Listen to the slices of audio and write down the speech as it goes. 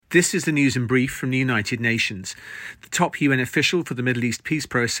This is the news in brief from the United Nations. The top UN official for the Middle East peace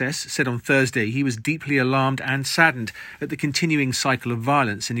process said on Thursday he was deeply alarmed and saddened at the continuing cycle of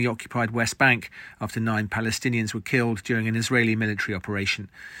violence in the occupied West Bank after 9 Palestinians were killed during an Israeli military operation.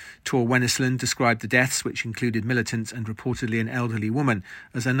 Tor Wennesland described the deaths, which included militants and reportedly an elderly woman,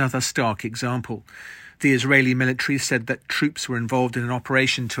 as another stark example. The Israeli military said that troops were involved in an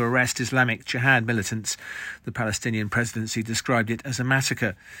operation to arrest Islamic Jihad militants. The Palestinian presidency described it as a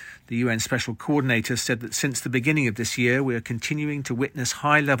massacre. The UN Special Coordinator said that since the beginning of this year, we are continuing to witness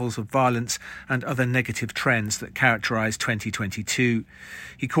high levels of violence and other negative trends that characterise 2022.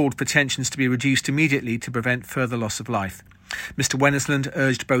 He called for tensions to be reduced immediately to prevent further loss of life. Mr. Wennesland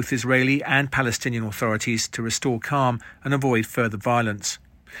urged both Israeli and Palestinian authorities to restore calm and avoid further violence.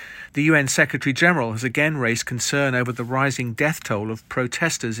 The UN Secretary-General has again raised concern over the rising death toll of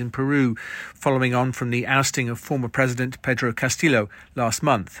protesters in Peru, following on from the ousting of former President Pedro Castillo last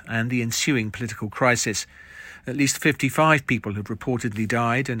month and the ensuing political crisis. At least 55 people have reportedly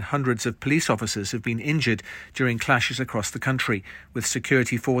died and hundreds of police officers have been injured during clashes across the country, with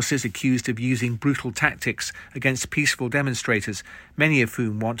security forces accused of using brutal tactics against peaceful demonstrators, many of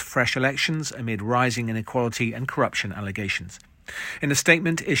whom want fresh elections amid rising inequality and corruption allegations. In a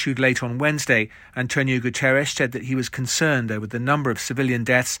statement issued late on Wednesday, Antonio Guterres said that he was concerned over the number of civilian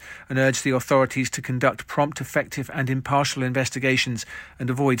deaths and urged the authorities to conduct prompt, effective and impartial investigations and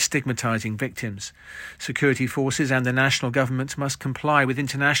avoid stigmatizing victims. Security forces and the national government must comply with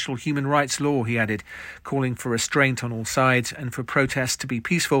international human rights law, he added, calling for restraint on all sides and for protests to be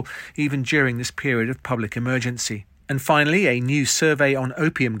peaceful even during this period of public emergency. And finally, a new survey on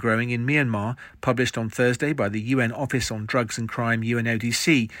opium growing in Myanmar, published on Thursday by the UN Office on Drugs and Crime,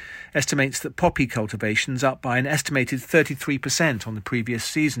 UNODC, estimates that poppy cultivation's up by an estimated 33% on the previous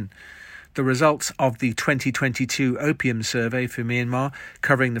season. The results of the 2022 Opium Survey for Myanmar,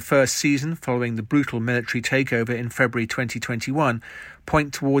 covering the first season following the brutal military takeover in February 2021,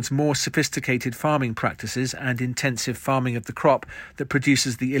 point towards more sophisticated farming practices and intensive farming of the crop that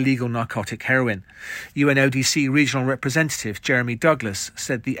produces the illegal narcotic heroin. UNODC Regional Representative Jeremy Douglas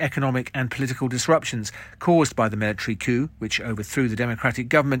said the economic and political disruptions caused by the military coup, which overthrew the democratic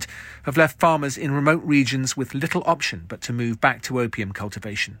government, have left farmers in remote regions with little option but to move back to opium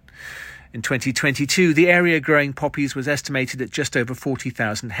cultivation. In 2022, the area growing poppies was estimated at just over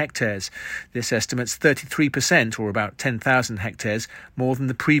 40,000 hectares. This estimates 33%, or about 10,000 hectares, more than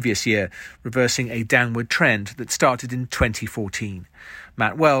the previous year, reversing a downward trend that started in 2014.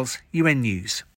 Matt Wells, UN News.